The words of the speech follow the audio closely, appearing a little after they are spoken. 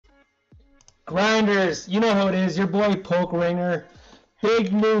Grinders, you know how it is, your boy Poke Ringer.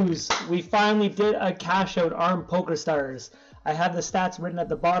 Big news, we finally did a cash out on POKERSTARS. I have the stats written at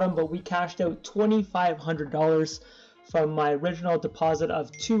the bottom, but we cashed out $2,500 from my original deposit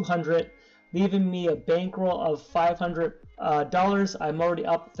of $200, leaving me a bankroll of $500. I'm already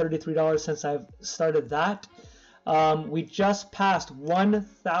up $33 since I've started that. We just passed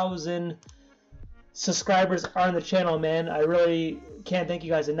 1,000 subscribers on the channel, man. I really can't thank you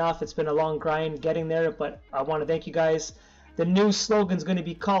guys enough. It's been a long grind getting there, but I want to thank you guys. The new slogan is going to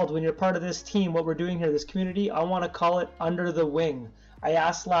be called, when you're part of this team, what we're doing here, this community, I want to call it Under the Wing. I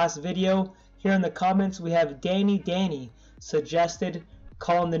asked last video, here in the comments, we have Danny suggested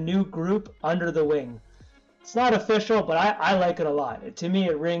calling the new group Under the Wing. It's not official, but I like it a lot. To me,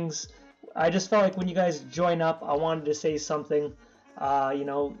 it rings. I just felt like when you guys join up, I wanted to say something, you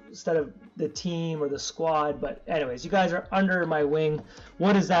know, instead of the team or the squad. But anyways, you guys are under my wing.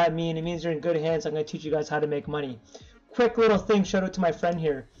 What does that mean? It means you're in good hands. I'm going to teach you guys how to make money. Quick little thing, shout out to my friend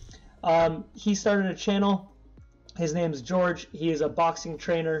here. He started a channel. His name's George. He is a boxing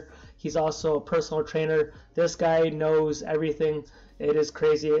trainer. He's also a personal trainer. This guy knows everything. It is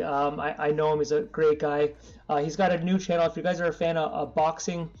crazy. I know him. He's a great guy. He's got a new channel. If you guys are a fan of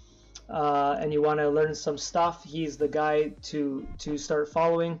boxing and you want to learn some stuff, he's the guy to start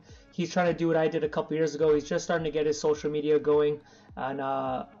following. He's trying to do what I did a couple years ago. He's just starting to get his social media going. And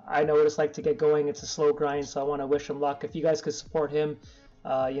I know what it's like to get going. It's a slow grind, so I want to wish him luck. If you guys could support him,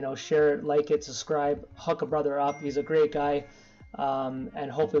 you know, share it, like it, subscribe, hook a brother up. He's a great guy,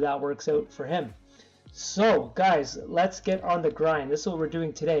 and hopefully that works out for him. So, guys, let's get on the grind. This is what we're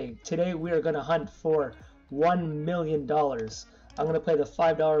doing today. Today we are going to hunt for $1 million. I'm going to play the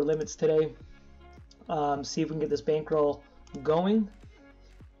 $5 limits today. See if we can get this bankroll going.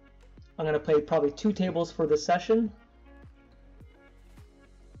 I'm going to play probably 2 tables for this session.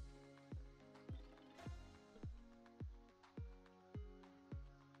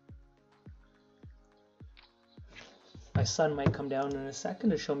 My son might come down in a second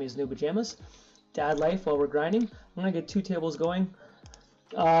to show me his new pajamas. Dad life while we're grinding. I'm going to get 2 tables going.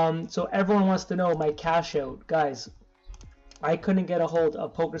 So everyone wants to know my cash out. Guys, I couldn't get a hold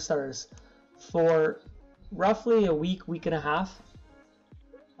of POKERSTARS for roughly a week and a half.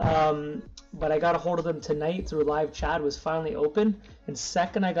 But I got a hold of them tonight through live chat. It was finally open. And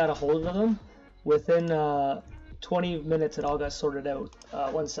second I got a hold of them, within 20 minutes it all got sorted out.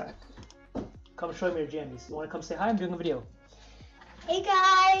 One sec. Come show me your jammies. You want to come say hi? I'm doing a video. Hey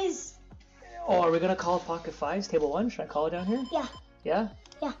guys! Oh, are we going to call Pocket Fives Table 1? Should I call it down here? Yeah. Yeah?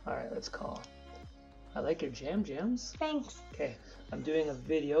 Yeah. Alright, let's call. I like your jams. Thanks. Okay, I'm doing a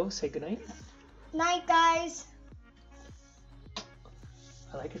video. Say goodnight. Night, guys.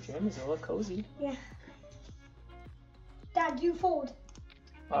 I like your jammies. They look cozy. Yeah. Dad, you fold.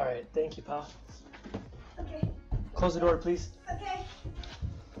 Alright, thank you, pal. Okay. Close the door, please. Okay.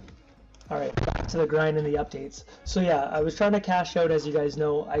 Alright, back to the grind and the updates. So yeah, I was trying to cash out, as you guys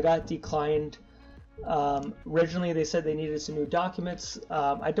know. I got declined. Originally they said they needed some new documents.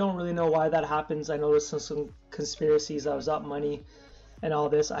 I don't really know why that happens. I know there's some conspiracies. I was up money and all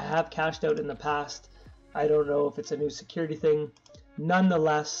this. I have cashed out in the past. I don't know if it's a new security thing.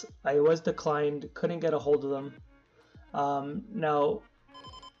 Nonetheless, I was declined. Couldn't get a hold of them. Now,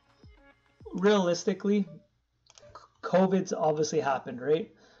 realistically, COVID's obviously happened, right?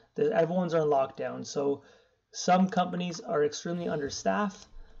 Everyone's on lockdown, so some companies are extremely understaffed,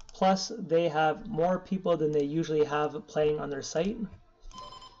 plus they have more people than they usually have playing on their site.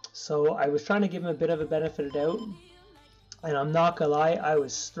 So I was trying to give them a bit of a benefit of doubt, and I'm not gonna lie, I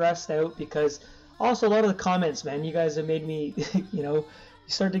was stressed out because also a lot of the comments, man, you guys have made me you know, you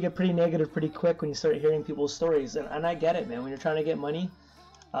start to get pretty negative pretty quick when you start hearing people's stories, and I get it, man. When you're trying to get money,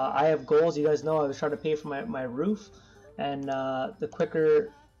 I have goals. You guys know I was trying to pay for my roof, and the quicker,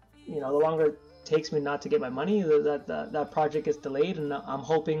 you know, the longer it takes me not to get my money, that project gets delayed, and I'm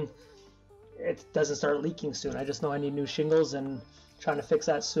hoping it doesn't start leaking soon. I just know I need new shingles and trying to fix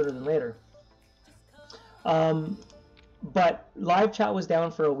that sooner than later. But live chat was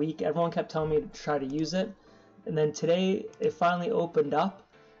down for a week. Everyone kept telling me to try to use it, and then today it finally opened up.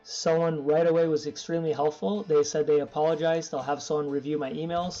 Someone right away was extremely helpful. They said they apologized. They'll have someone review my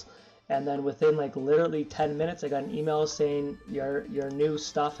emails. And then within like literally 10 minutes, I got an email saying your new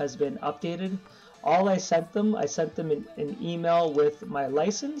stuff has been updated. All I sent them an email with my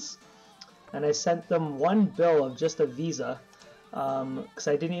license, and I sent them one bill of just a Visa, because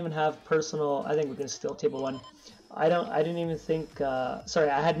I didn't even have personal. I think we can steal table 1. I didn't even think. Sorry,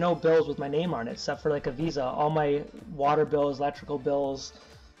 I had no bills with my name on it except for like a Visa. All my water bills, electrical bills,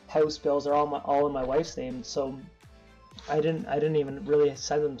 house bills are all in my wife's name. So I didn't even really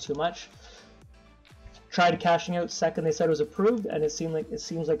send them too much. tried cashing out. Second, they said it was approved, and it seems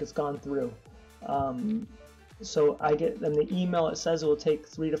like it's gone through. So I get then the email. It says it will take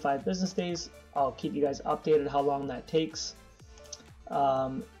 3 to 5 business days. I'll keep you guys updated how long that takes.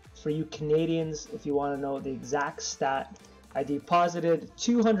 For you Canadians, if you want to know the exact stat, I deposited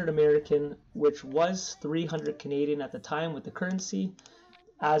 200 American, which was 300 Canadian at the time with the currency.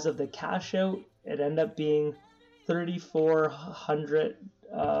 As of the cash out, it ended up being 3,400.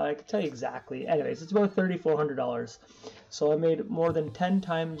 I can tell you exactly. Anyways, it's about $3,400. So I made more than 10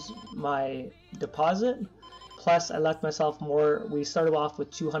 times my deposit. Plus, I left myself more. We started off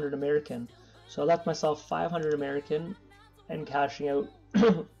with 200 American. So I left myself 500 American and cashing out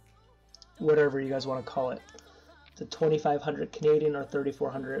whatever you guys want to call it. The 2,500 Canadian or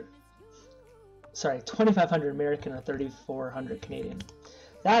 3,400. Sorry, 2,500 American or 3,400 Canadian.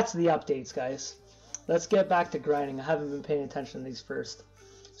 That's the updates, guys. Let's get back to grinding. I haven't been paying attention to these first.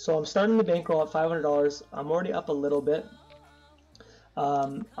 So I'm starting the bankroll at $500. I'm already up a little bit.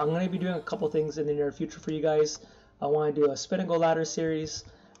 I'm going to be doing a couple things in the near future for you guys. I want to do a spin and go ladder series.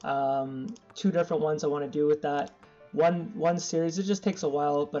 2 different ones I want to do with that. One series, it just takes a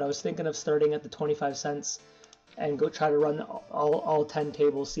while, but I was thinking of starting at the 25 cents and go try to run all 10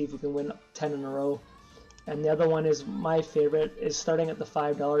 tables, see if we can win 10 in a row. And the other one is my favorite, is starting at the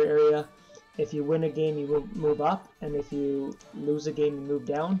 $5 area. If you win a game, you move up, and if you lose a game, you move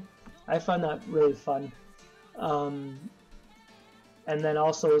down. I find that really fun. And then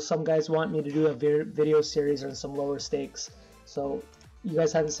also, some guys want me to do a video series on some lower stakes. So you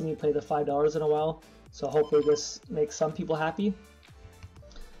guys haven't seen me play the $5 in a while, so hopefully this makes some people happy.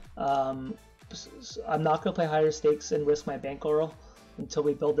 I'm not going to play higher stakes and risk my bankroll until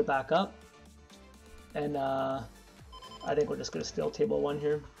we build it back up. And I think we're just going to steal table 1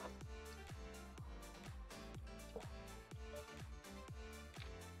 here.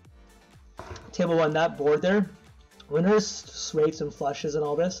 Table 1, that board there, when there's straights and flushes and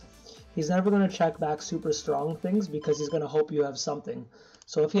all this, he's never going to check back super strong things because he's going to hope you have something.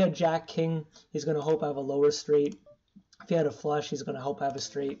 So if he had Jack King, he's going to hope I have a lower straight. If he had a flush, he's going to hope I have a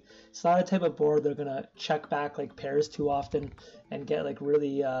straight. It's not a type of board they're going to check back like pairs too often and get like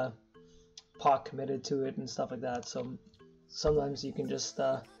really pot committed to it and stuff like that. So sometimes you can just,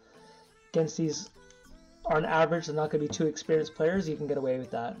 against these, on average, they're not going to be too experienced players, you can get away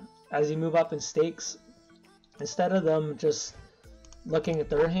with that. As you move up in stakes, instead of them just looking at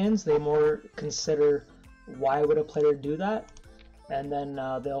their hands, they more consider why would a player do that, and then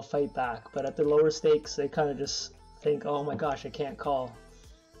they'll fight back. But at the lower stakes, they kind of just think, oh my gosh, I can't call.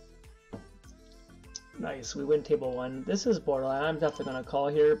 Nice, we win table 1. This is borderline. I'm definitely going to call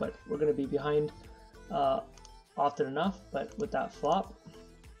here, but we're going to be behind often enough. But with that flop,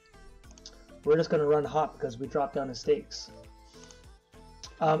 we're just going to run hot because we dropped down the stakes.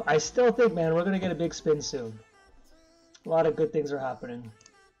 I still think, man, we're going to get a big spin soon. A lot of good things are happening.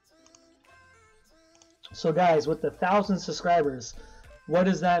 So guys, with the 1,000 subscribers, what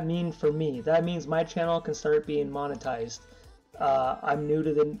does that mean for me? That means my channel can start being monetized. I'm new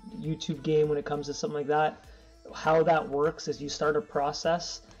to the YouTube game when it comes to something like that. How that works is you start a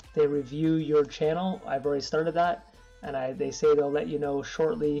process. They review your channel. I've already started that, and they say they'll let you know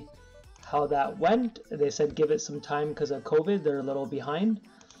shortly how that went. They said give it some time because of COVID. They're a little behind.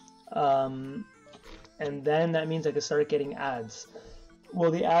 And then that means I can start getting ads. Will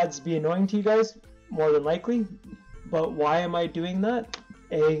the ads be annoying to you guys? More than likely. But why am I doing that?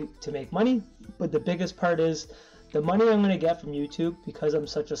 A, to make money. But the biggest part is the money I'm going to get from YouTube, because I'm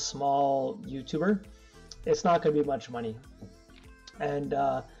such a small YouTuber, it's not going to be much money. And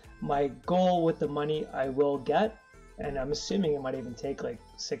my goal with the money I will get, and I'm assuming it might even take like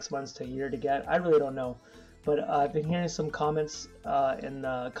 6 months to a year to get, I really don't know. But I've been hearing some comments in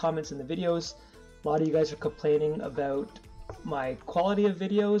the videos. A lot of you guys are complaining about my quality of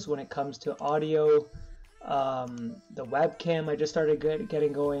videos when it comes to audio. The webcam I just started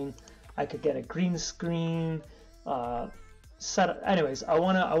getting going. I could get a green screen. Anyways, I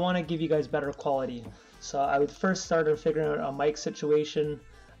wanna give you guys better quality. So I would first start on figuring out a mic situation,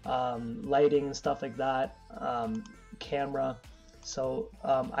 lighting and stuff like that, camera. So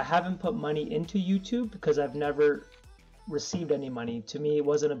I haven't put money into YouTube because I've never received any money. To me, it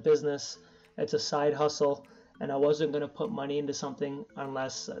wasn't a business. It's a side hustle, and I wasn't going to put money into something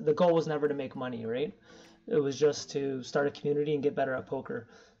unless the goal was never to make money, right? It was just to start a community and get better at poker.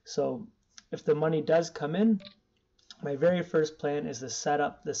 So if the money does come in, my very first plan is the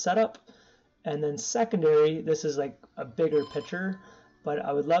setup, and then secondary, this is like a bigger picture, but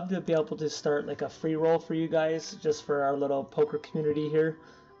I would love to be able to start like a free roll for you guys, just for our little poker community here.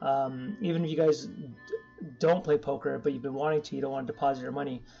 Even if you guys don't play poker, but you've been wanting to, you don't want to deposit your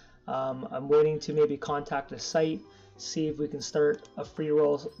money, I'm waiting to maybe contact a site, see if we can start a free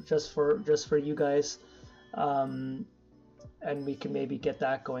roll just for you guys, and we can maybe get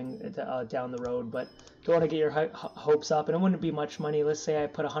that going down the road. But don't want to get your hopes up, and it wouldn't be much money. Let's say I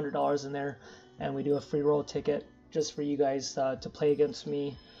put $100 in there and we do a free roll ticket just for you guys to play against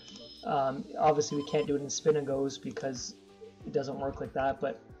me. Obviously we can't do it in spin and goes because it doesn't work like that,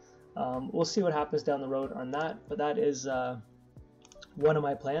 but we'll see what happens down the road on that. But that is one of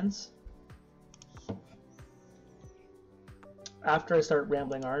my plans. After I start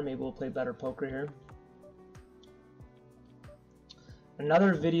rambling on, maybe we'll play better poker here.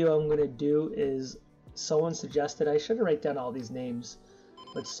 Another video I'm going to do is, someone suggested, I should write down all these names,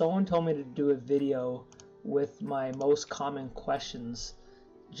 but someone told me to do a video with my most common questions,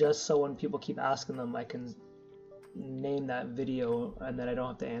 just so when people keep asking them, I can name that video and then I don't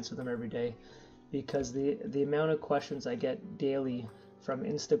have to answer them every day. Because the amount of questions I get daily from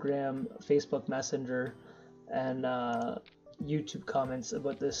Instagram, Facebook Messenger, and YouTube comments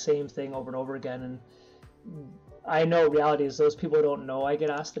about the same thing over and over again, and I know reality is those people don't know I get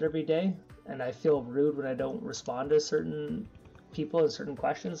asked it every day, and I feel rude when I don't respond to certain people and certain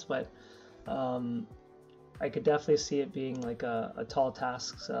questions, but I could definitely see it being like a tall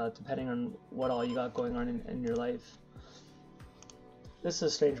task, depending on what all you got going on in your life. This is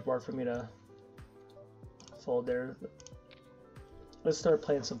a strange board for me to fold there. Let's start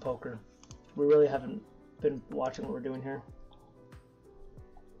playing some poker. We really haven't been watching what we're doing here.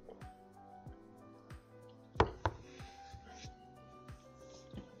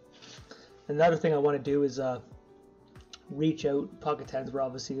 Another thing I want to do is reach out. Pocket tens, we're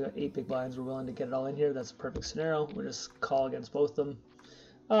obviously 8 big blinds, we're willing to get it all in here. That's a perfect scenario. We'll just call against both of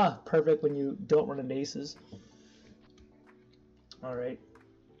them. Perfect when you don't run into aces. Alright,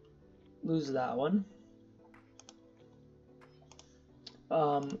 lose that one.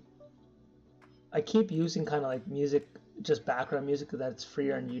 I keep using kind of like music, just background music, that's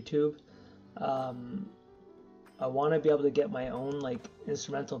free on YouTube. I want to be able to get my own like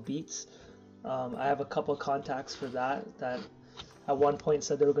instrumental beats. I have a couple of contacts for that at one point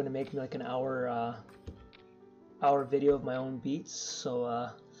said they were going to make me like an hour video of my own beats, so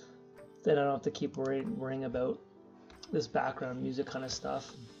then I don't have to keep worrying about this background music kind of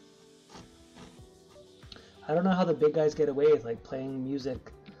stuff. I don't know how the big guys get away with like playing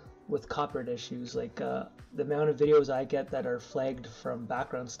music with copyright issues. Like the amount of videos I get that are flagged from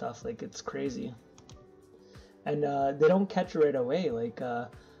background stuff, like it's crazy. And they don't catch it right away. Like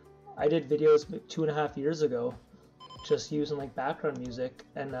I did videos 2.5 years ago just using like background music,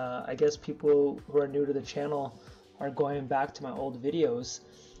 and I guess people who are new to the channel are going back to my old videos,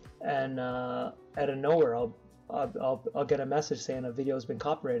 and out of nowhere I'll get a message saying a video has been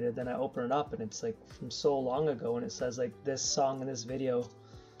copyrighted. Then I open it up and it's like from so long ago, and it says like this song in this video,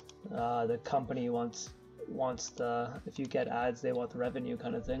 the company wants the, if you get ads they want the revenue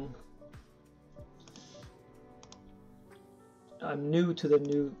kind of thing. I'm new to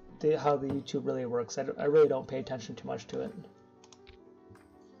how the YouTube really works. I really don't pay attention too much to it.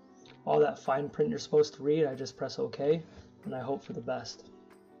 All that fine print you're supposed to read, I just press OK and I hope for the best.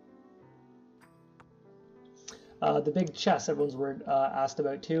 The big chest everyone's asked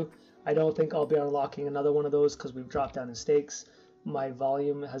about too. I don't think I'll be unlocking another one of those because we've dropped down in stakes. My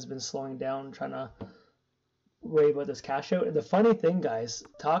volume has been slowing down, trying to worry about this cash out. And the funny thing, guys,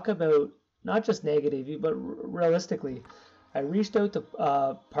 talk about not just negative, but realistically, I reached out to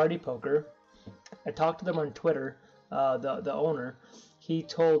Party Poker. I talked to them on Twitter, the owner. He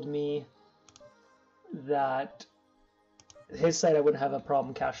told me that his site I wouldn't have a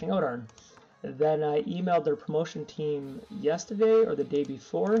problem cashing out on. Then I emailed their promotion team yesterday or the day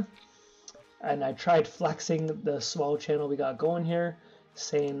before, and I tried flexing the small channel we got going here,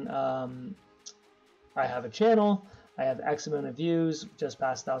 saying I have a channel, I have X amount of views, just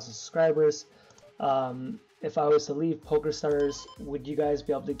past 1,000 subscribers. If I was to leave POKERSTARS, would you guys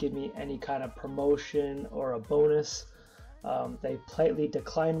be able to give me any kind of promotion or a bonus? They politely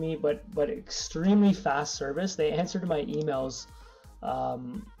declined me, but extremely fast service. They answered my emails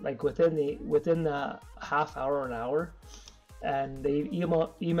like within the half hour or an hour, and they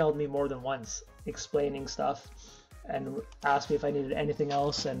emailed me more than once explaining stuff and asked me if I needed anything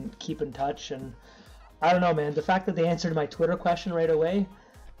else and keep in touch. And I don't know, man, the fact that they answered my Twitter question right away,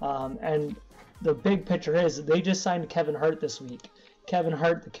 and the big picture is they just signed Kevin Hart this week. Kevin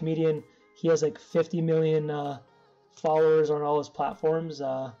Hart, the comedian, he has like 50 million followers on all his platforms.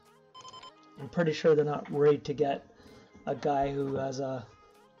 I'm pretty sure they're not worried to get a guy who has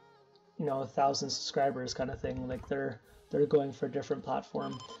 1,000 subscribers kind of thing. Like they're going for a different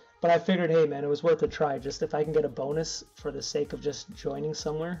platform. But I figured, hey man, it was worth a try. Just if I can get a bonus for the sake of just joining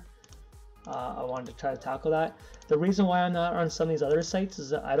somewhere, I wanted to try to tackle that. The reason why I'm not on some of these other sites is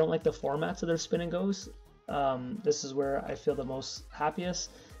that I don't like the formats of their spin and goes. This is where I feel the most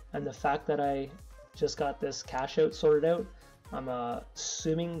happiest, and the fact that I just got this cash out sorted out, I'm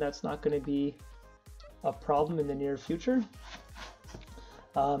assuming that's not going to be a problem in the near future.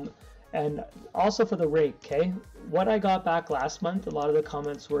 And also for the rake, okay, what I got back last month, a lot of the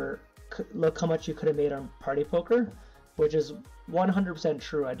comments were, look how much you could have made on Party Poker, which is 100%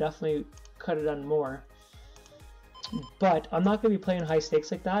 true. I definitely could have done more, but I'm not going to be playing high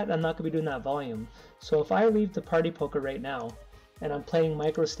stakes like that. I'm not going to be doing that volume. So if I leave the Party Poker right now and I'm playing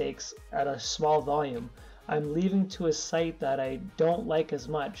micro stakes at a small volume, I'm leaving to a site that I don't like as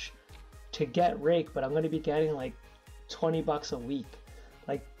much to get rake, but I'm going to be getting like 20 bucks a week.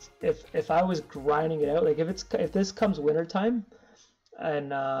 Like if I was grinding it out, like if this comes winter time,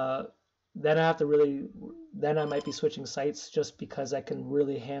 and then I have to really, then I might be switching sites just because I can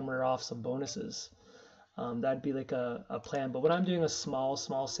really hammer off some bonuses. That'd be like a plan. But when I'm doing a small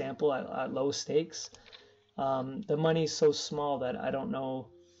sample at low stakes, the money's so small that I don't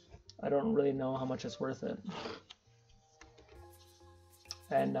really know how much it's worth it.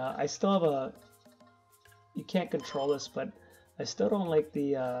 And I still have you can't control this, but I still don't like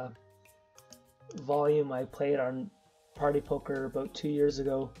the volume I played on Party Poker about 2 years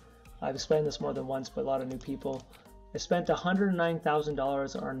ago. I've explained this more than once, but a lot of new people. I spent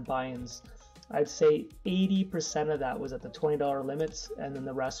 $109,000 on buy-ins. I'd say 80% of that was at the $20 limits, and then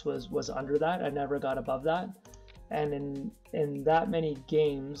the rest was under that. I never got above that. And in that many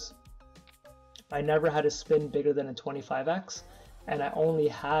games, I never had a spin bigger than a 25x, and I only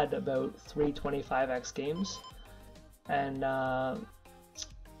had about 3 25x games. And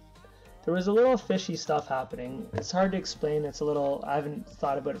there was a little fishy stuff happening. It's hard to explain. It's a little, I haven't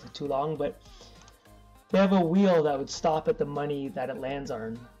thought about it for too long, but they have a wheel that would stop at the money that it lands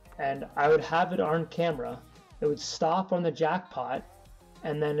on. And I would have it on camera. It would stop on the jackpot,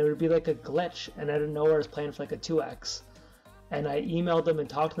 and then it would be like a glitch, and out of nowhere I was playing for like a 2x. And I emailed them and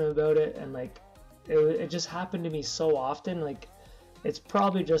talked to them about it, and like it just happened to me so often. Like it's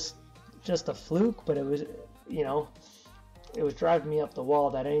probably just a fluke, but it was, you know, it was driving me up the wall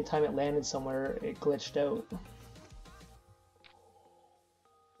that anytime it landed somewhere, it glitched out.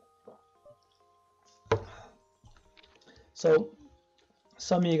 So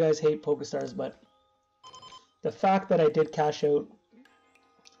some of you guys hate POKERSTARS, but the fact that I did cash out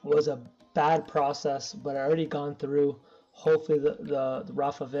was a bad process, but I already gone through hopefully the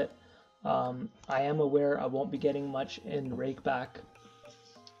rough of it. I am aware I won't be getting much in rake back,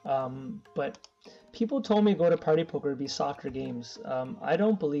 but people told me go to Party Poker to be softer games. I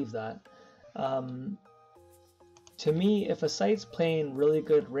don't believe that. To me, if a site's playing really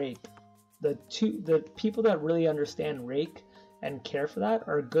good rake, the people that really understand rake and care for that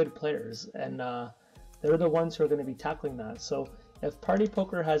are good players, and they're the ones who are going to be tackling that. So if Party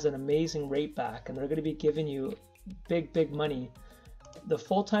Poker has an amazing rate back and they're going to be giving you big money, the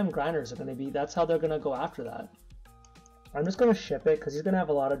full-time grinders are going to be, that's how they're going to go after that. I'm just going to ship it because he's going to have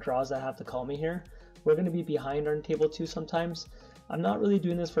a lot of draws that have to call me here. We're going to be behind on table 2 sometimes. I'm not really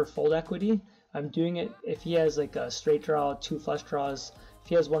doing this for fold equity. I'm doing it if he has like a straight draw, 2 flush draws. If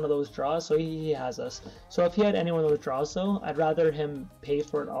he has one of those draws, so he has us. So if he had any one of those draws though, I'd rather him pay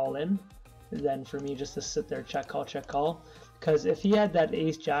for it all in than for me just to sit there check call. Because if he had that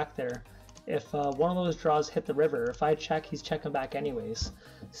ace jack there, if one of those draws hit the river, if I check, he's checking back anyways.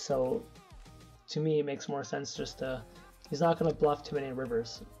 So to me it makes more sense just to, he's not going to bluff too many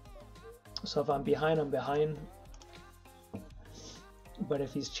rivers. So if I'm behind, I'm behind. But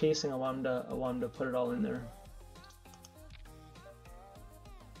if he's chasing, I want him to put it all in there.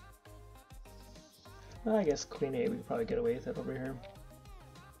 I guess Queen 8 we could probably get away with it over here.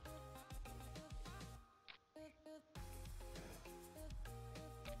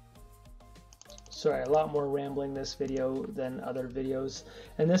 Sorry, a lot more rambling this video than other videos.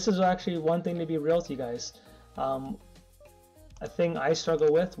 And this is actually one thing to be real to you guys. A thing I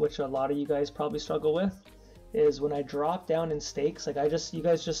struggle with, which a lot of you guys probably struggle with, is when I drop down in stakes. Like you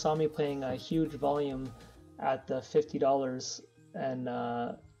guys just saw me playing a huge volume at the $50 and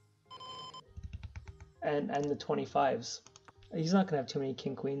the 25s. He's not gonna have too many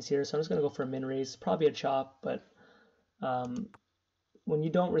king queens here, so I'm just gonna go for a min raise, probably a chop. But when you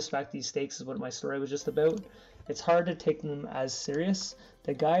don't respect these stakes, is what my story was just about. It's hard to take them as serious.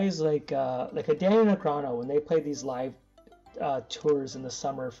 The guys like a Daniel Negreanu, when they play these live tours in the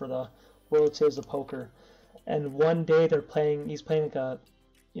summer for the World Series of Poker, and one day he's playing like a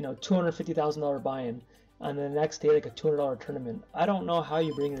 $250,000 buy-in, and the next day like a $200 tournament. I don't know how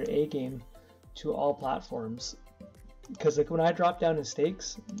you bring your A game to all platforms, because like when I drop down in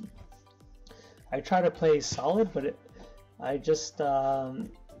stakes, I try to play solid, but I just there.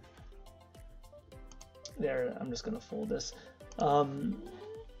 I'm just gonna fold this. I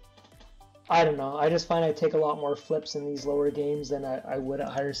don't know. I just find I take a lot more flips in these lower games than I would at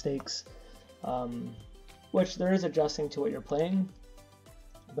higher stakes, which there is adjusting to what you're playing.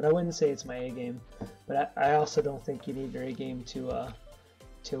 But I wouldn't say it's my A game. But I also don't think you need your A game to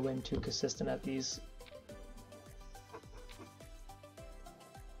win too consistent at these.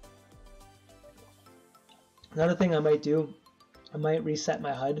 Another thing I might do, I might reset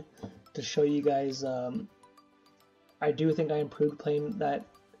my HUD to show you guys. I do think I improved playing that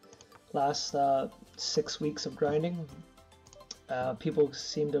last 6 weeks of grinding. People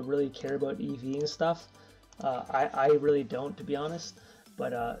seem to really care about EV and stuff. I really don't, to be honest.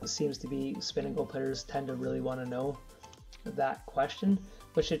 But it seems to be spin and go players tend to really want to know that question,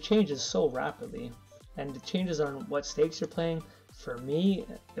 which it changes so rapidly, and it changes on what stakes you're playing. For me,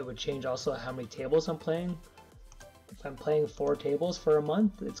 it would change also how many tables I'm playing. If I'm playing 4 tables for a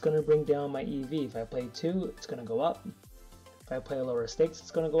month, it's going to bring down my EV. If I play 2, it's going to go up. If I play lower stakes,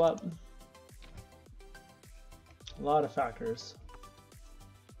 it's going to go up. A lot of factors.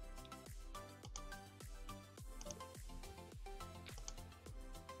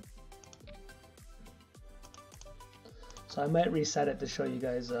 So I might reset it to show you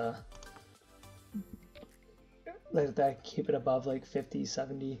guys like that, keep it above like 50,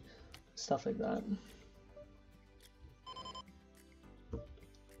 70, stuff like that.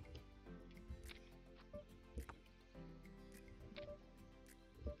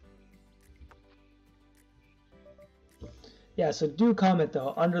 Yeah, so do comment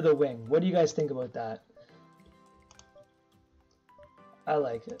though, Under the Wing. What do you guys think about that? I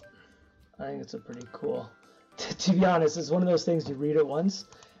like it. I think it's a pretty cool. To be honest, it's one of those things you read it once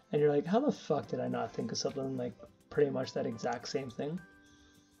and you're like, how the fuck did I not think of something like pretty much that exact same thing?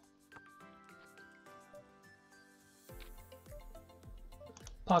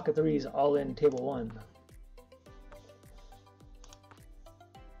 Pocket threes all in table 1.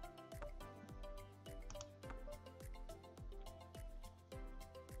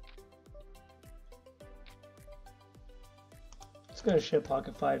 It's gonna ship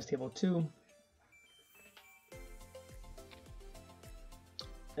pocket 5s table 2.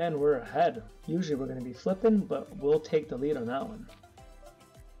 And we're ahead. Usually we're going to be flipping, but we'll take the lead on that one.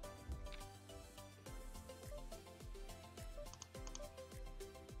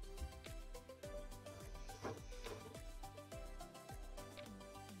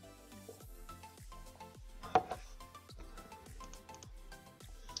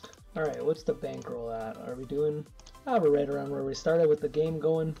 Alright, what's the bankroll at? Are we doing... we're right around where we started with the game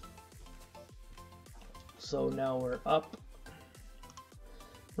going. So now we're up.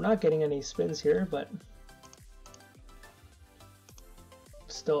 We're not getting any spins here, but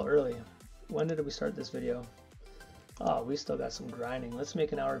still early. When did we start this video? Oh, we still got some grinding. Let's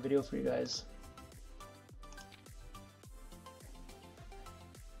make an hour video for you guys.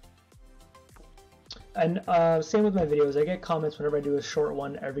 And same with my videos. I get comments whenever I do a short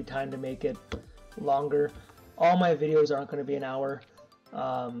one every time to make it longer. All my videos aren't going to be an hour.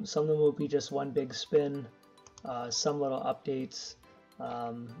 Some of them will be just one big spin, some little updates.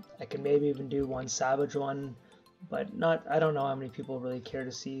 I can maybe even do one Savage one, but not, I don't know how many people really care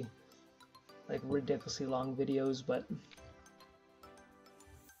to see like ridiculously long videos. But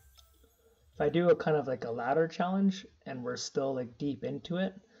if I do a kind of like a ladder challenge and we're still like deep into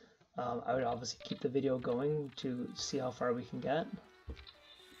it, I would obviously keep the video going to see how far we can get.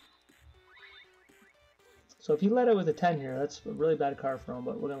 So if he let it with a 10 here, that's a really bad card for him,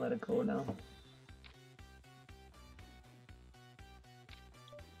 but we're gonna let it go now.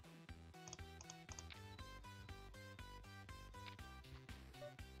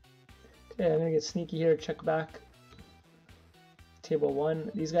 Okay, I'm gonna get sneaky here, check back. Table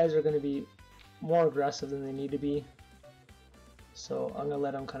 1. These guys are gonna be more aggressive than they need to be. So I'm gonna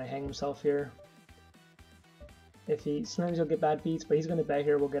let him kind of hang himself here. If he, sometimes he'll get bad beats, but he's gonna bet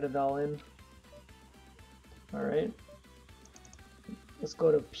here, we'll get it all in. Alright. Let's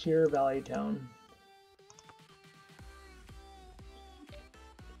go to pure Valley Town.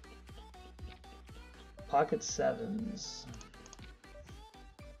 Pocket 7s.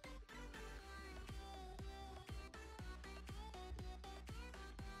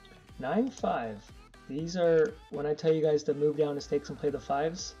 9-5. These are, when I tell you guys to move down to stakes and play the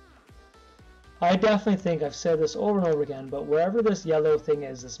 5s, I definitely think, I've said this over and over again, but wherever this yellow thing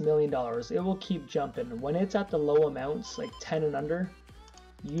is, this $1 million, it will keep jumping. When it's at the low amounts, like 10 and under,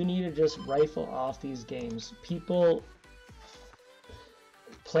 you need to just rifle off these games. People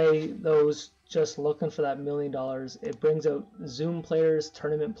play those just looking for that $1 million. It brings out Zoom players,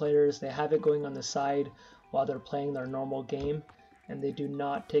 tournament players. They have it going on the side while they're playing their normal game, and they do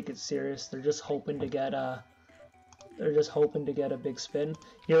not take it serious. They're just hoping to get a big spin.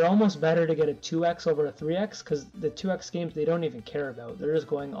 You're almost better to get a 2x over a 3x, because the 2x games they don't even care about. They're just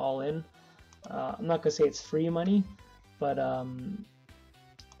going all in. I'm not gonna say it's free money, but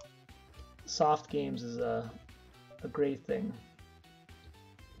soft games is a great thing.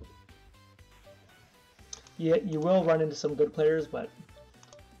 Yeah, you will run into some good players, but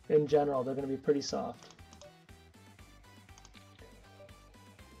in general, they're going to be pretty soft.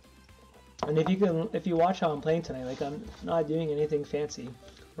 And if you watch how I'm playing tonight, like I'm not doing anything fancy.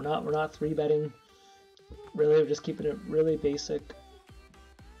 We're not 3-betting. Really, we're just keeping it really basic.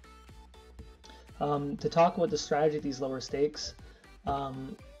 To talk about the strategy of these lower stakes,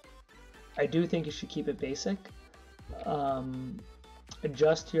 I do think you should keep it basic.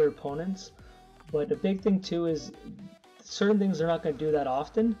 Adjust to your opponents. But the big thing too is certain things they're not going to do that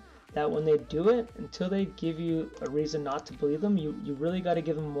often, that when they do it, until they give you a reason not to believe them, you really got to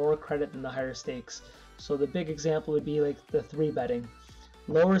give them more credit than the higher stakes. So the big example would be like the 3-betting.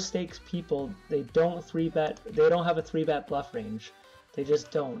 Lower stakes people, they don't 3-bet, they don't have a 3-bet bluff range. They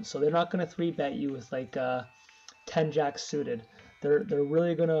just don't. So they're not going to 3-bet you with like 10 jacks suited. They're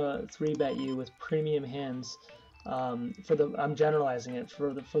really going to 3-bet you with premium hands. I'm generalizing it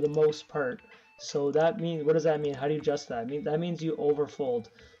for the most part. So that means, what does that mean? How do you adjust that? That means you overfold.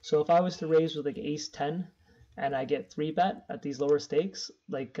 So if I was to raise with like ace 10 and I get 3-bet at these lower stakes,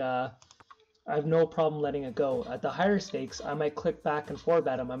 like I have no problem letting it go. At the higher stakes, I might click back and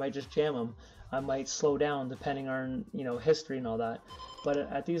 4-bet them. I might just jam them. I might slow down depending on, you know, history and all that. But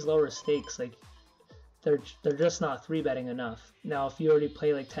at these lower stakes, like they're just not 3-betting enough. Now, if you already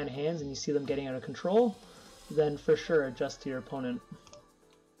play like 10 hands and you see them getting out of control, then for sure adjust to your opponent.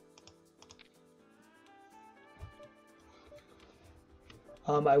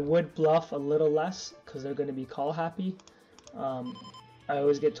 I would bluff a little less because they're going to be call happy. I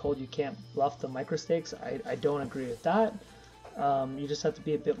always get told you can't bluff the micro stakes. I don't agree with that. You just have to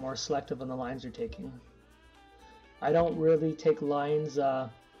be a bit more selective on the lines you're taking. I don't really take lines. I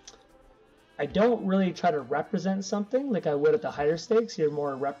don't really try to represent something like I would at the higher stakes. You're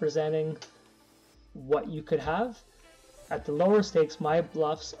more representing what you could have. At the lower stakes, my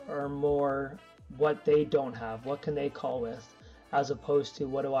bluffs are more what they don't have. What can they call with? As opposed to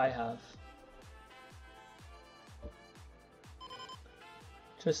what do I have?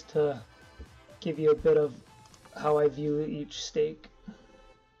 Just to give you a bit of how I view each stake.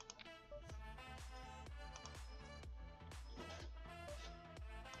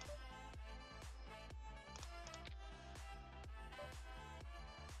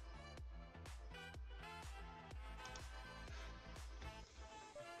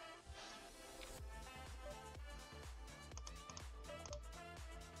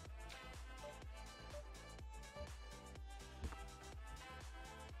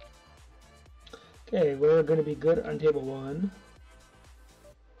 Okay, we're going to be good on table 1.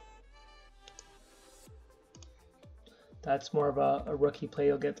 That's more of a rookie play.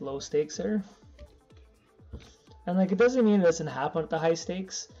 You'll get low stakes there. And like, it doesn't mean it doesn't happen at the high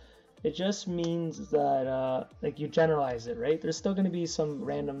stakes. It just means that like you generalize it, right? There's still going to be some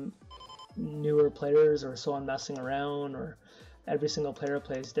random newer players or someone messing around, or every single player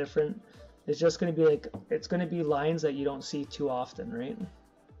plays different. It's just going to be like, it's going to be lines that you don't see too often, right?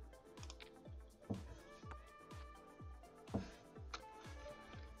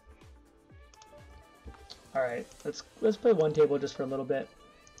 All right, let's play one table just for a little bit.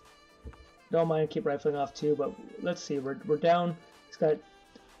 Don't mind keep rifling off two, but let's see. We're down. He's got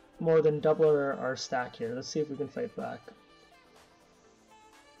more than double our stack here. Let's see if we can fight back.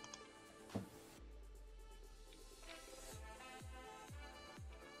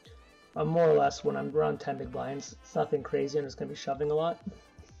 I'm more or less when I'm around 10 big blinds. It's nothing crazy. I'm just gonna be shoving a lot.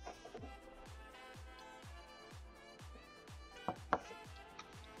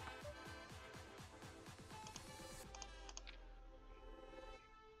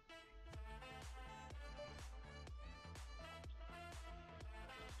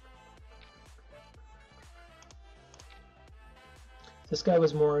 This guy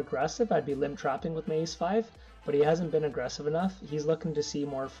was more aggressive. I'd be limp trapping with my ace-5, but he hasn't been aggressive enough. He's looking to see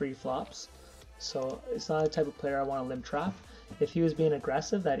more free flops, so it's not the type of player I want to limp trap. If he was being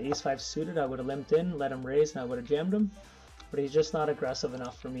aggressive, that ace-5 suited, I would have limped in, let him raise, and I would have jammed him. But he's just not aggressive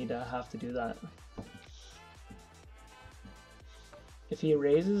enough for me to have to do that. If he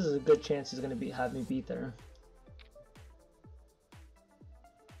raises, there's a good chance he's going to have me beat there.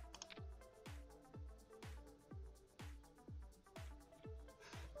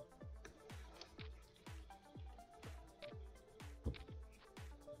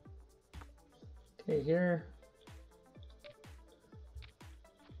 Okay, here.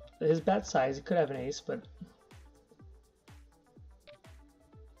 His bet size, he could have an ace, but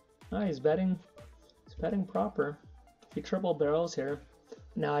oh, he's betting proper. He triple barrels here.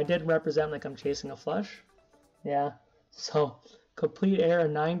 Now I did represent like I'm chasing a flush. Yeah, so complete air, a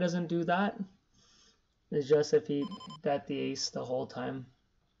 9 doesn't do that. It's just if he bet the ace the whole time.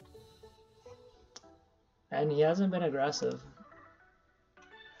 And he hasn't been aggressive.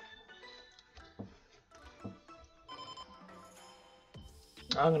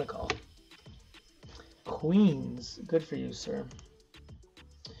 I'm gonna call. Queens, good for you, sir.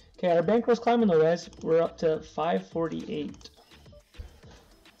 Okay, our bankroll's climbing though, guys. We're up to 548.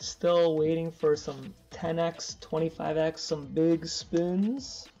 Still waiting for some 10x, 25x, some big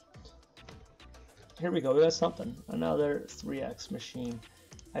spins. Here we go, we got something. Another 3x machine.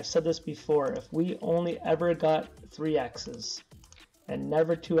 I've said this before, if we only ever got 3x's and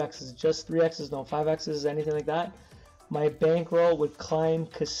never 2x's, just 3x's, no 5x's, anything like that, my bankroll would climb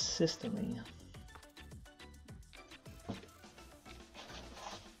consistently.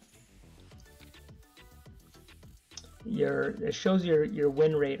 It shows your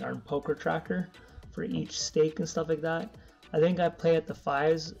win rate on Poker Tracker for each stake and stuff like that. I think I play at the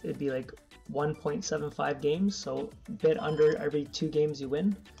 5s, it'd be like 1.75 games, so a bit under every 2 games you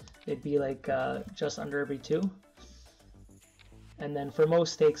win. It'd be like just under every 2. And then for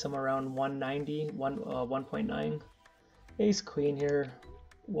most stakes, I'm around 190, 1.9. Ace Queen here,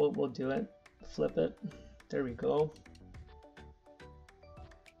 we'll do it. Flip it. There we go.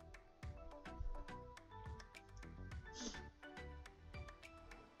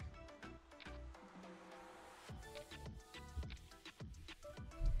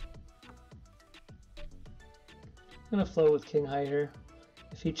 I'm gonna float with King High here.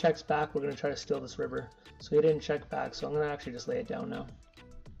 If he checks back, we're gonna try to steal this river. So he didn't check back, so I'm gonna actually just lay it down now.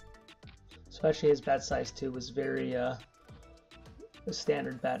 Especially his bet size too was very a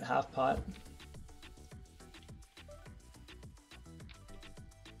standard bet, half pot.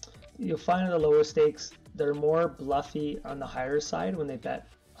 You'll find in the lower stakes they're more bluffy on the higher side when they bet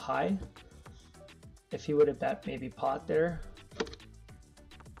high. If he would have bet maybe pot there.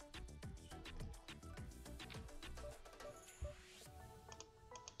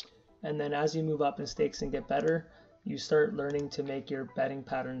 And then as you move up in stakes and get better, you start learning to make your betting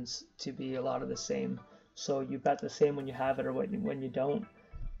patterns to be a lot of the same. So you bet the same when you have it or when you don't.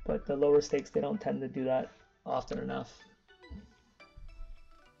 But the lower stakes, they don't tend to do that often enough.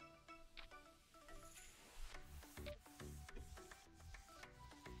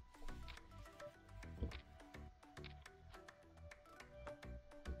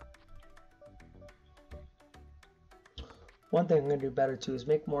 One thing I'm going to do better too is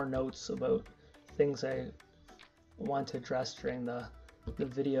make more notes about things I want to address during the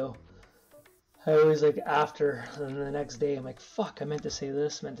video. I always like after, and the next day I'm like, fuck, I meant to say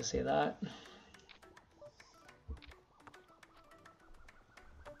this, meant to say that.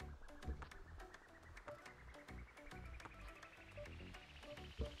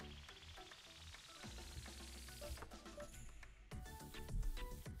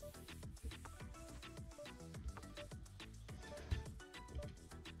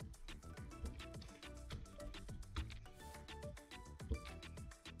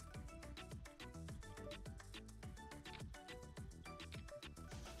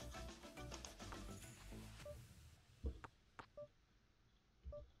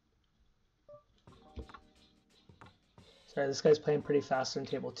 Sorry, this guy's playing pretty fast on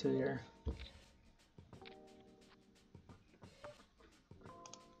table 2 here.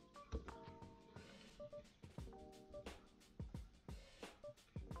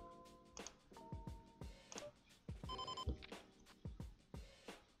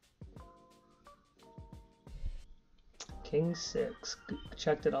 King 6.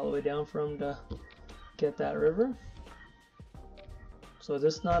 Checked it all the way down for him to get that river. So is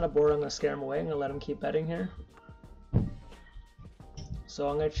this not a board I'm going to scare him away? I'm going to let him keep betting here. So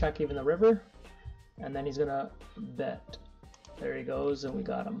I'm going to check even the river, and then he's going to bet. There he goes, and we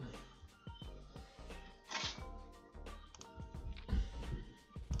got him.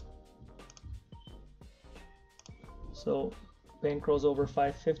 So bankroll's over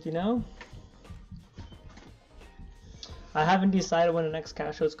 550 now. I haven't decided when the next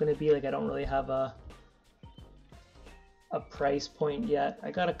cash out is going to be. Like, I don't really have a price point yet.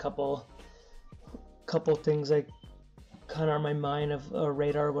 I got a couple things like kind of on my mind of a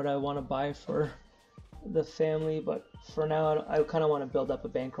radar what I want to buy for the family, but for now I kind of want to build up a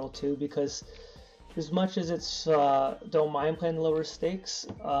bankroll too, because as much as it's don't mind playing the lower stakes,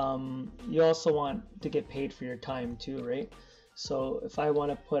 you also want to get paid for your time too, right? So if I want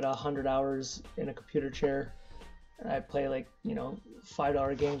to put 100 hours in a computer chair, and I play like, you know,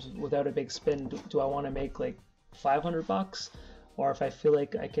 $5 games without a big spin, do I want to make like 500 bucks? Or if I feel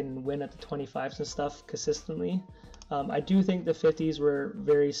like I can win at the 25s and stuff consistently. I do think the 50s were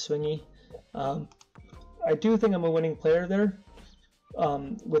very swingy. I do think I'm a winning player there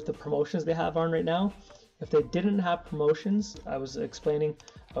with the promotions they have on right now. If they didn't have promotions, I was explaining,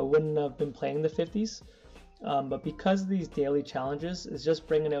 I wouldn't have been playing the 50s. But because of these daily challenges, it's just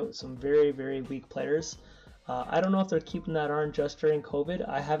bringing out some very, very weak players. I don't know if they're keeping that on just during COVID.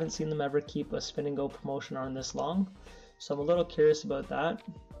 I haven't seen them ever keep a spin and go promotion on this long. So I'm a little curious about that.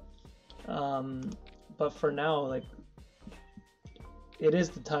 But for now, like, it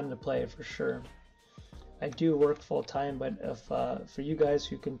is the time to play for sure. I do work full time, but if for you guys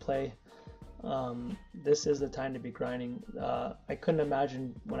who can play, this is the time to be grinding. I couldn't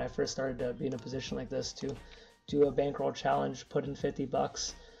imagine when I first started to be in a position like this to do a bankroll challenge, put in 50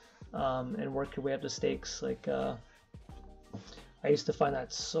 bucks, and work your way up to stakes. Like, I used to find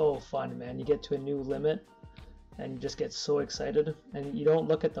that so fun, man. You get to a new limit and you just get so excited, and you don't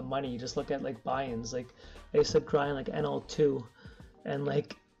look at the money, you just look at like buy-ins. Like, I used to grind like NL2, and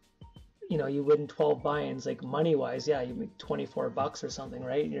like, you know, you win 12 buy-ins. Like, money wise, yeah, you make 24 bucks or something,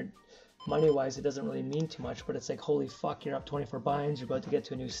 right? You're money wise, it doesn't really mean too much, but it's like, holy fuck, you're up 24 buy-ins, you're about to get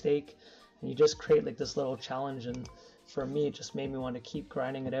to a new stake, and you just create like this little challenge. And for me, it just made me want to keep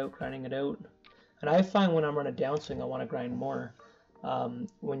grinding it out. And I find when I'm on a downswing, I want to grind more.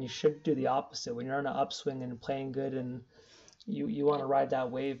 When you should do the opposite. When you're on an upswing and playing good, and you want to ride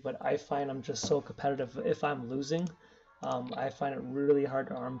that wave. But I find I'm just so competitive. If I'm losing, I find it really hard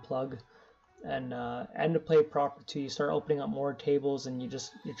to unplug and to play proper too. You start opening up more tables, and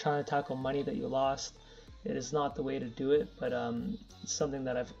you're trying to tackle money that you lost. It is not the way to do it, but it's something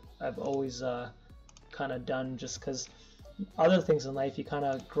that I've always kind of done, just because other things in life you kind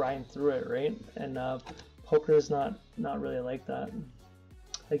of grind through it, right? And poker is not really like that.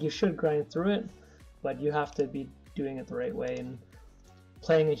 Like, you should grind through it, but you have to be doing it the right way. And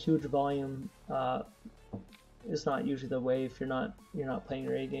playing a huge volume is not usually the way if you're not playing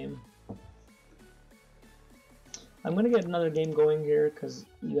your A game. I'm gonna get another game going here because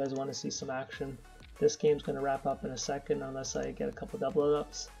you guys want to see some action. This game's gonna wrap up in a second unless I get a couple double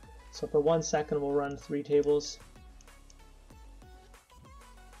ups. So for 1 second, we'll run 3 tables.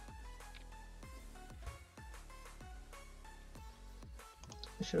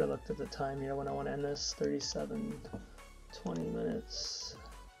 I should have looked at the time here when I want to end this. 20 minutes.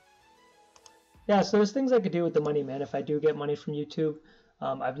 Yeah, so there's things I could do with the money, man, if I do get money from YouTube.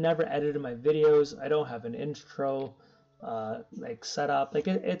 I've never edited my videos. I don't have an intro like set up. Like,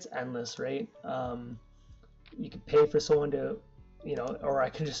 it's endless, right? You could pay for someone to, you know, or I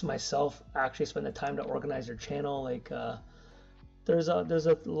can just myself actually spend the time to organize your channel. Like, there's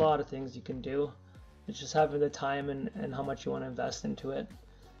a lot of things you can do. It's just having the time and how much you want to invest into it.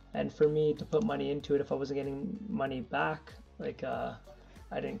 And for me to put money into it, if I wasn't getting money back, like, I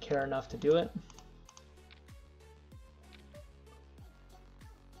didn't care enough to do it.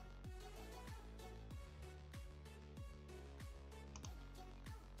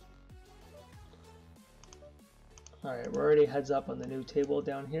 Alright, we're already heads up on the new table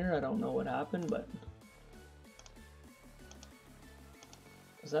down here. I don't know what happened, but...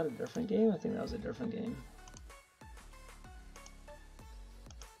 Was that a different game? I think that was a different game.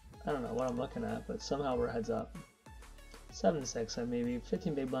 I don't know what I'm looking at, but somehow we're heads up. 7-6, maybe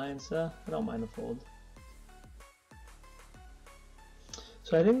 15 big blinds. I don't mind the fold.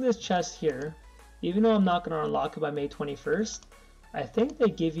 So I think this chest here, even though I'm not going to unlock it by May 21st, I think they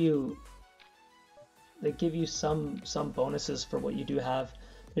give you some bonuses for what you do have.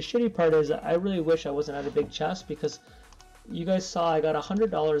 The shitty part is I really wish I wasn't at a big chest, because you guys saw I got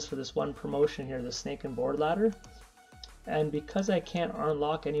 $100 for this one promotion here, the snake and board ladder. And because I can't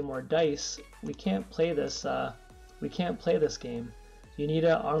unlock any more dice, we can't play this. We can't play this game. You need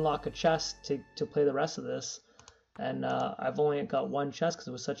to unlock a chest to play the rest of this. And I've only got one chest because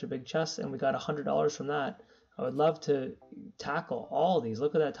it was such a big chest, and we got $100 from that. I would love to tackle all of these.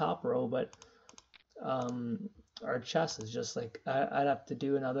 Look at that top row, but our chest is just like, I'd have to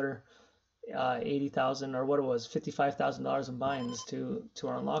do another 80,000 or what it was, $55,000 in binds to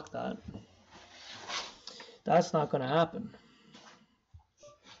unlock that. That's not going to happen.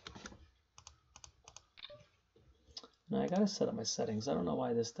 Now I gotta set up my settings. I don't know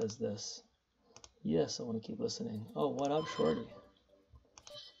why this does this. Yes, I want to keep listening. Oh, what up, Shorty?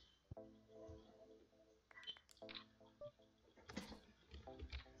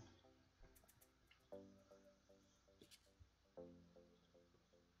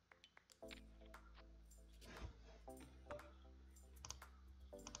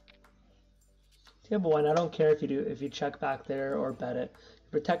 Table 1, I don't care if you check back there or bet it.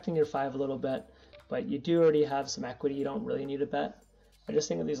 You're protecting your 5 a little bit, but you do already have some equity. You don't really need to bet. I just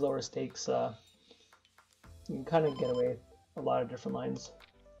think of these lower stakes, you can kind of get away a lot of different lines.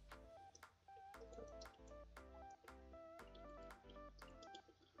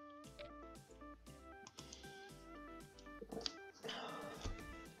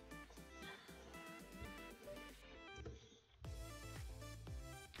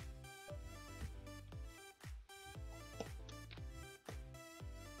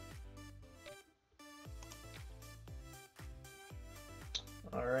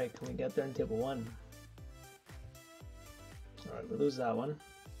 Alright, can we get there in table 1? Alright, we lose that one.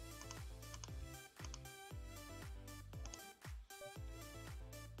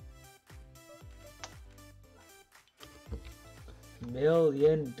 $1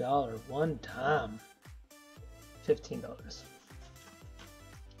 million one time. $15.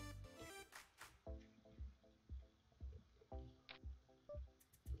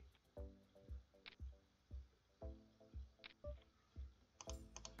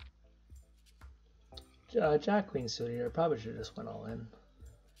 Jack Queen suited here. Probably should have just went all in.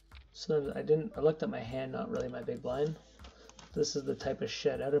 So I looked at my hand, not really my big blind. This is the type of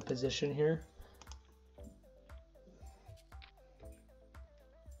shit out of position here.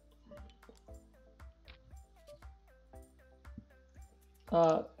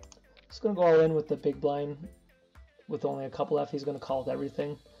 Just gonna go all in with the big blind. With only a couple left, he's gonna call with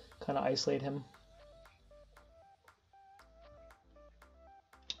everything. Kind of isolate him.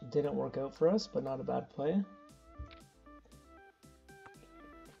 Didn't work out for us, but not a bad play.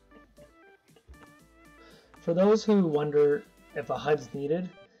 For those who wonder if a HUD's needed,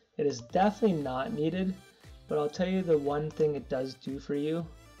 it is definitely not needed, but I'll tell you the one thing it does do for you.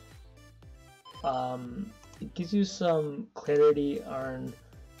 It gives you some clarity on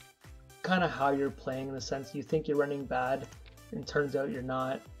kind of how you're playing, in the sense you think you're running bad and turns out you're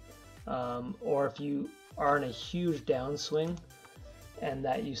not, or if you are in a huge downswing and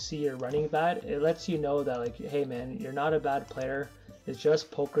that you see you're running bad, it lets you know that, like, hey man, you're not a bad player. It's just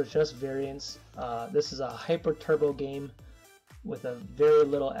poker, it's just variance. This is a hyper turbo game with a very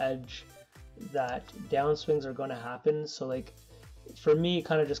little edge, that downswings are going to happen. So like, for me, it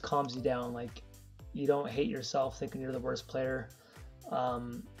kind of just calms you down. Like, you don't hate yourself thinking you're the worst player,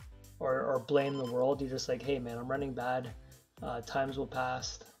 or blame the world. You're just like, hey man, I'm running bad. Times will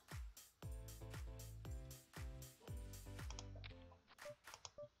pass.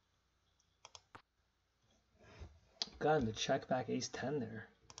 Got him to check back ace 10 there.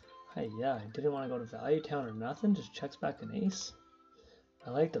 Hey, yeah, I didn't want to go to value town or nothing, just checks back an ace.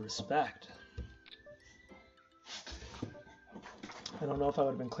 I like the respect. I don't know if I would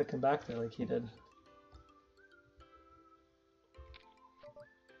have been clicking back there like he did.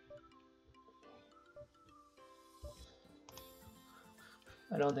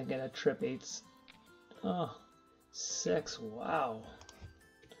 I don't think in a trip 8's. Oh, 6, wow.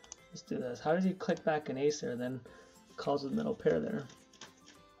 Let's do this. How does he click back an ace there, then calls with middle pair there?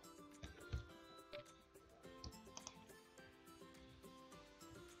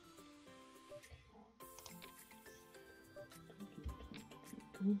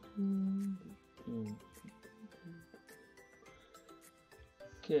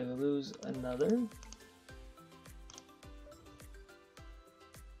 Okay, we lose another.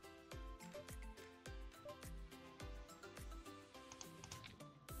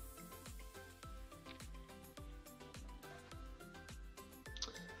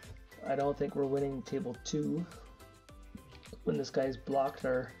 I don't think we're winning table 2 when this guy's blocked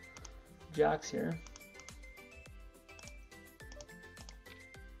our jacks here.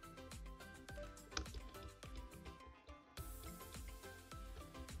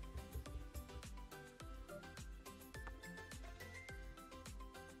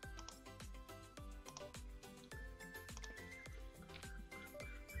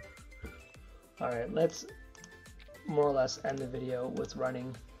 All right, let's more or less end the video with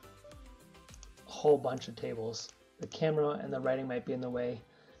running whole bunch of tables. The camera and the writing might be in the way,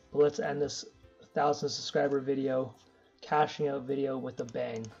 but let's end this 1,000 subscriber video, cashing out video with a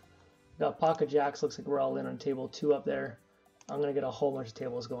bang. Got pocket jacks, looks like we're all in on table 2 up there. I'm gonna get a whole bunch of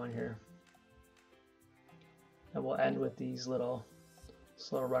tables going here, and we'll end with these little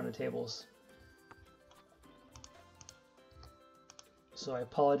run of tables. So I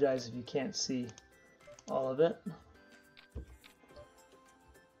apologize if you can't see all of it.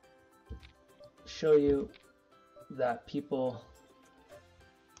 Show you that people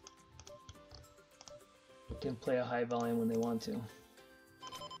can play a high volume when they want to.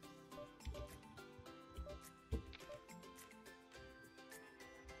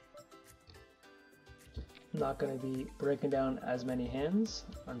 I'm not going to be breaking down as many hands.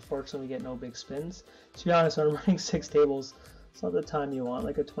 Unfortunately, we get no big spins. To be honest, when I'm running 6 tables, it's not the time you want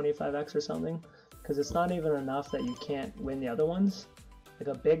like a 25x or something, because it's not even enough that you can't win the other ones. Like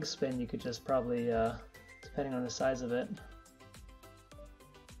a big spin, you could just probably, depending on the size of it.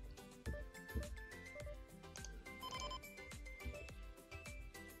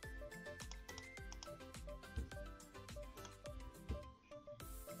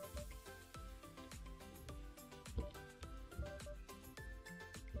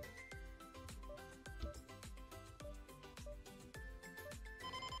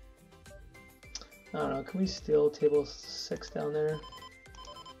 I don't know, can we steal table 6 down there?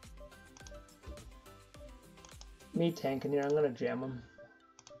 Me tanking here, I'm gonna jam him.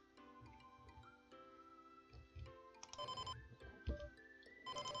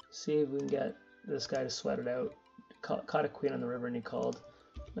 See if we can get this guy to sweat it out. Caught a queen on the river and he called.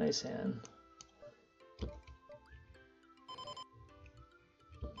 Nice hand.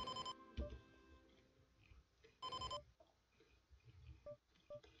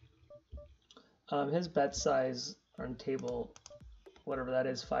 His bet size on table, whatever that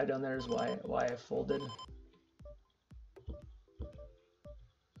is, 5 down there is why I folded.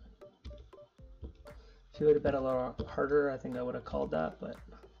 If he would have bet a little harder, I think I would have called that, but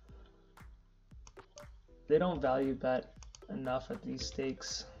they don't value bet enough at these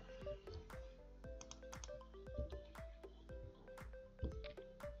stakes.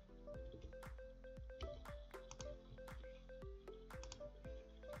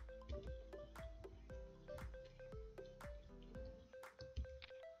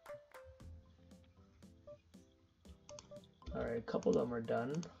 Alright, a couple of them are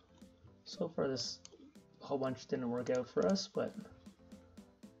done. So far this whole bunch didn't work out for us, but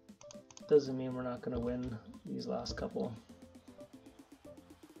doesn't mean we're not going to win these last couple.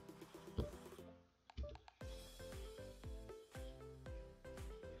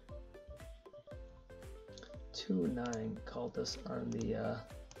 2-9 called us on the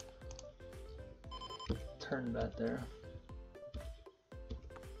turn bet there.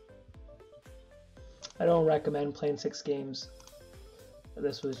 I don't recommend playing 6 games.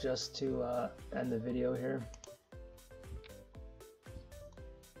 This was just to end the video here.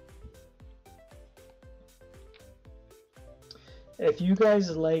 If you guys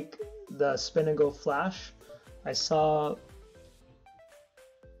like the spin and go flash, I saw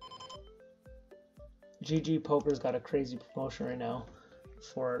GG Poker's got a crazy promotion right now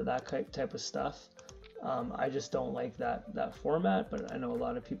for that type of stuff. I just don't like that format, but I know a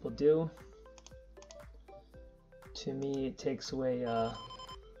lot of people do. To me, it takes away a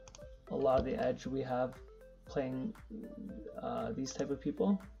lot of the edge we have playing these type of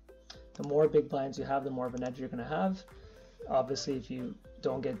people. The more big blinds you have, the more of an edge you're going to have. Obviously, if you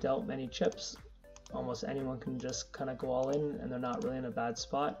don't get dealt many chips, almost anyone can just kind of go all in and they're not really in a bad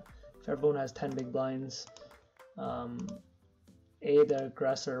spot. If everyone has 10 big blinds, the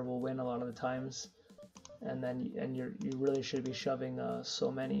aggressor will win a lot of the times, and you really should be shoving so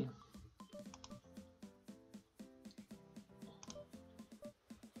many.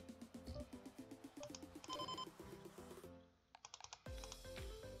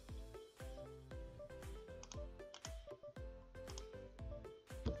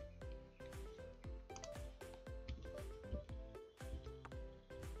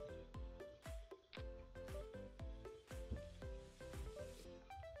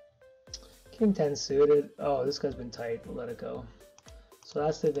 King 10 suited. Oh, this guy's been tight. We'll let it go. So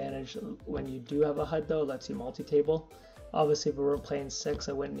that's the advantage when you do have a HUD though. It lets you multi-table. Obviously, if we were playing 6,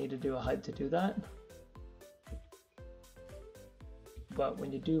 I wouldn't need to do a HUD to do that. But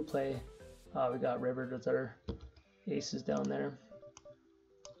when you do play, we got rivered with our aces down there.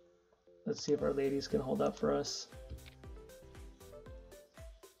 Let's see if our ladies can hold up for us.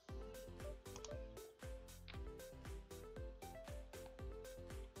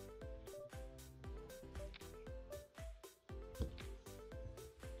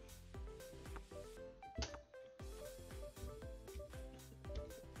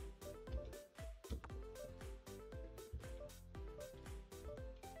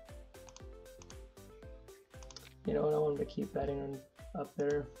 You know what, I want him to keep betting up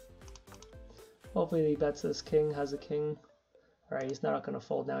there. Hopefully he bets this king, has a king. Alright, he's not going to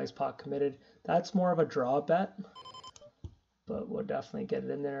fold now, he's pot committed. That's more of a draw bet, but we'll definitely get it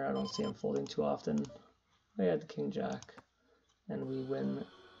in there. I don't see him folding too often. We had the king jack, and we win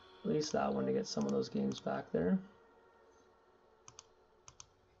at least that one to get some of those games back there.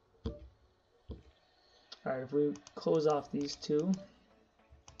 Alright, if we close off these two,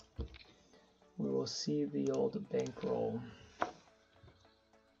 we will see the old bankroll.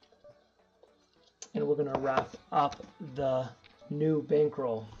 and we're gonna wrap up the new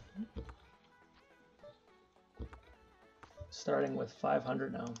bankroll. Starting with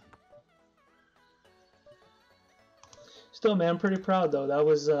 500 now. Still, man, I'm pretty proud though. That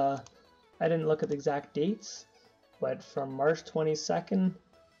was, I didn't look at the exact dates, but from March 22nd,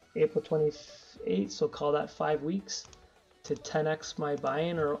 April 28th, so call that 5 weeks, to 10x my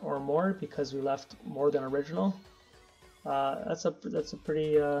buy-in or more because we left more than original. That's a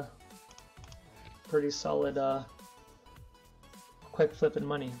pretty pretty solid quick flip in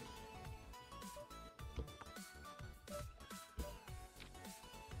money.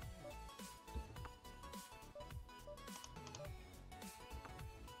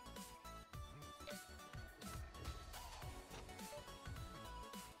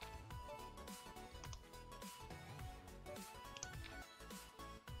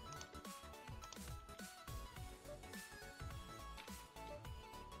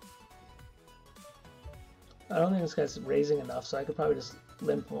 I don't think this guy's raising enough, so I could probably just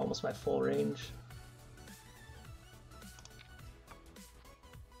limp him almost my full range.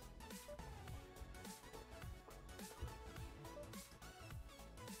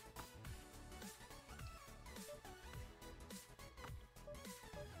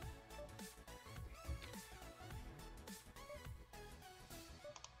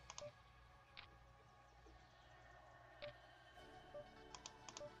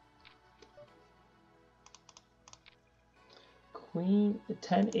 Queen,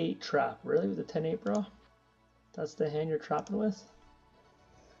 10-8 trap. Really, with the 10-8, bro? That's the hand you're trapping with?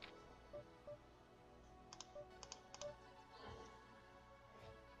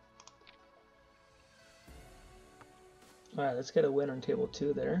 Alright, let's get a win on table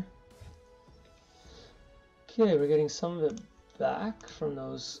 2 there. Okay, we're getting some of it back from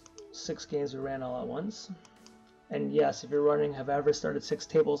those 6 games we ran all at once. And yes, if you're running, have I ever started 6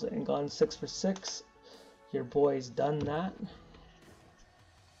 tables and gone 6 for 6? Your boy's done that.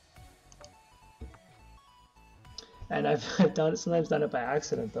 And I've sometimes done it by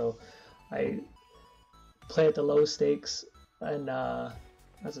accident though. I play at the low stakes, and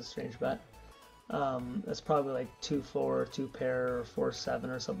that's a strange bet. That's probably like 2-4, 2 pair, or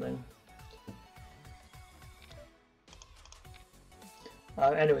 4-7 or something.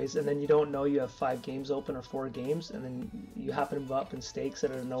 Anyways, and then you don't know you have 5 games open or 4 games, and then you happen to move up in stakes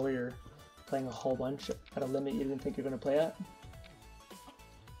out of nowhere. You're playing a whole bunch at a limit you didn't think you're going to play at.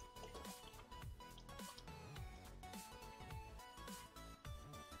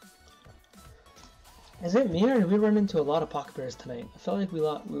 Is it me, or did we run into a lot of pocket pairs tonight? I felt like we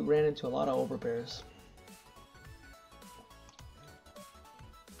ran into a lot of over pairs.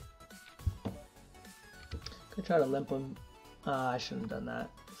 Could try to limp them. I shouldn't have done that.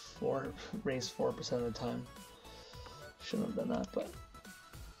 Raise 4% of the time. Shouldn't have done that, but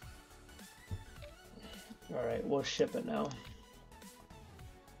alright, we'll ship it now.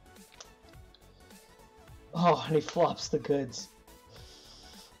 Oh, and he flops the goods.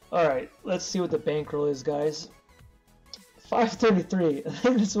 Alright, let's see what the bankroll is, guys. 533. I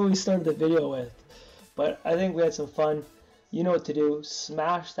think that's what we started the video with. But I think we had some fun. You know what to do.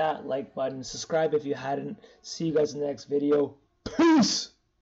 Smash that like button. Subscribe if you hadn't. See you guys in the next video. Peace!